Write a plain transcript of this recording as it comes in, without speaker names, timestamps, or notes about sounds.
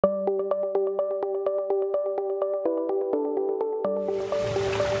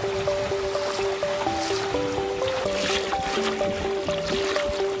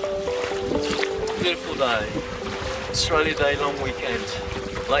beautiful day. Australia Day long weekend.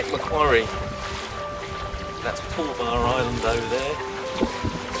 Lake Macquarie. That's Pulbah Island over there.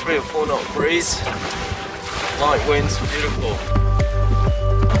 3 or 4 knot breeze. Light winds, beautiful.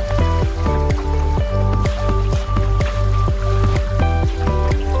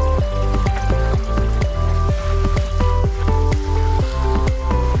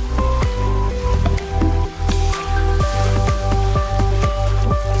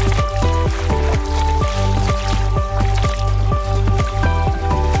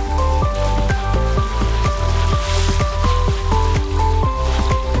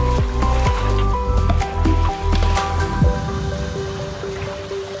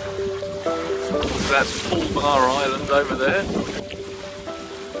 That's Pulbah Island over there.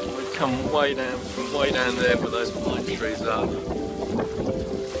 We've come way down from way down there where those pine trees are.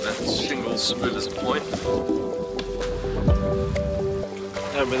 That's Shingle Splitters Point.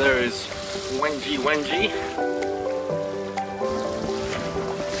 Over there is Wangi.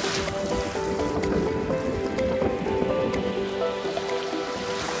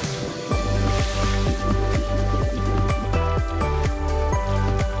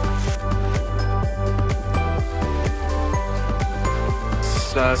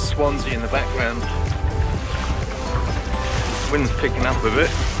 Swansea in the background. Wind's picking up a bit.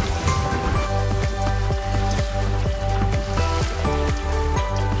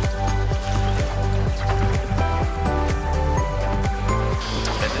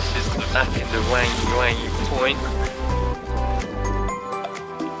 And this is the back end of Wangi Point.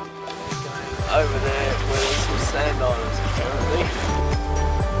 Over there where there's some sand islands apparently.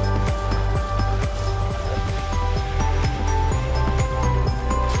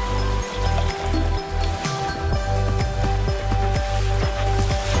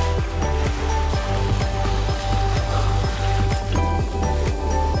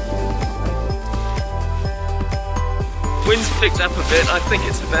 Wind's picked up a bit. I think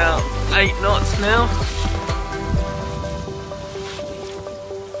it's about 8 knots now.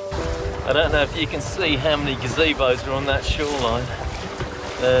 I don't know if you can see how many gazebos are on that shoreline.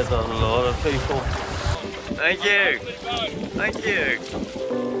 There's a lot of people. Thank you. Thank you.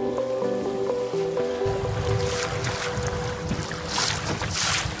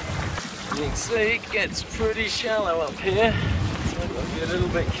 You can see it gets pretty shallow up here, so I've got to be a little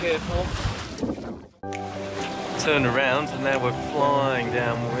bit careful. Turned around and now we're flying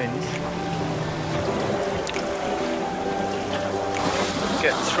downwind.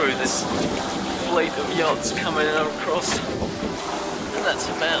 Get through this fleet of yachts coming across, and that's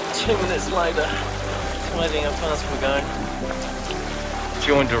about 2 minutes later. Waiting how fast we're going.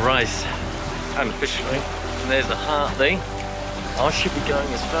 Joined a race unofficially, and there's a Hartley. I should be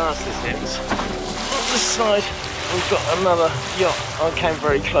going as fast as him. On this side we've got another yacht I came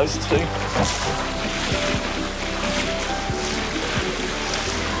very close to.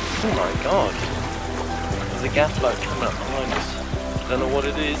 Oh my god, there's a gaff boat coming up behind us. Don't know what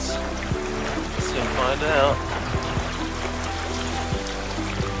it is, soon find out.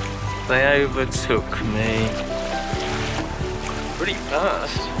 They overtook me pretty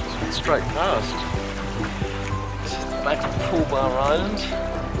fast, straight past. This is the back of Pulbah Island.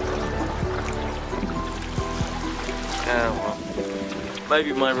 Oh well,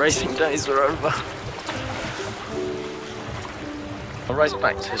 maybe my racing days are over. I raced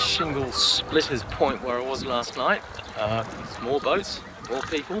back to Shingle Splitters Point where I was last night. There's more boats, more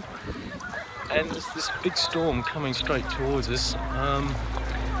people, and there's this big storm coming straight towards us.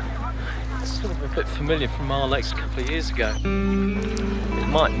 It's sort of a bit familiar from our lakes a couple of years ago. It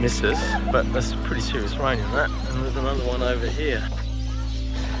might miss us, but there's some pretty serious rain in that, and there's another one over here.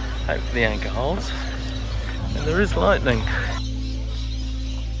 Hopefully the anchor holds, and there is lightning.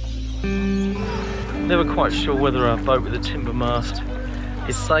 Never quite sure whether a boat with a timber mast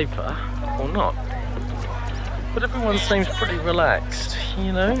is safer or not, but everyone seems pretty relaxed,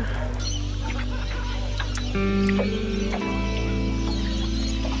 you know.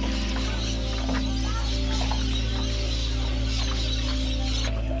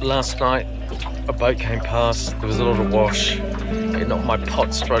 Last night a boat came past, there was a lot of wash, it knocked my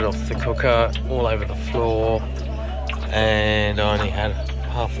pot straight off the cooker, all over the floor, and I only had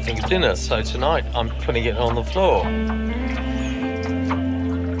half a thing of dinner, so tonight I'm putting it on the floor.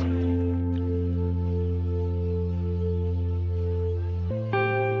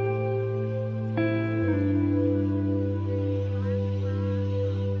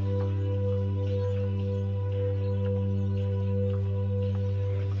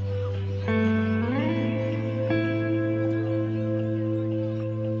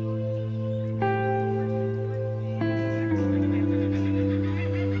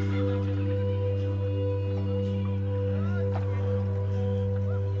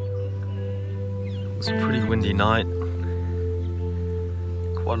 was a pretty windy night.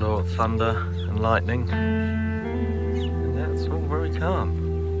 Quite a lot of thunder and lightning. And yeah, it's all very calm.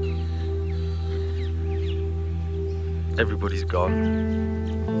 Everybody's gone.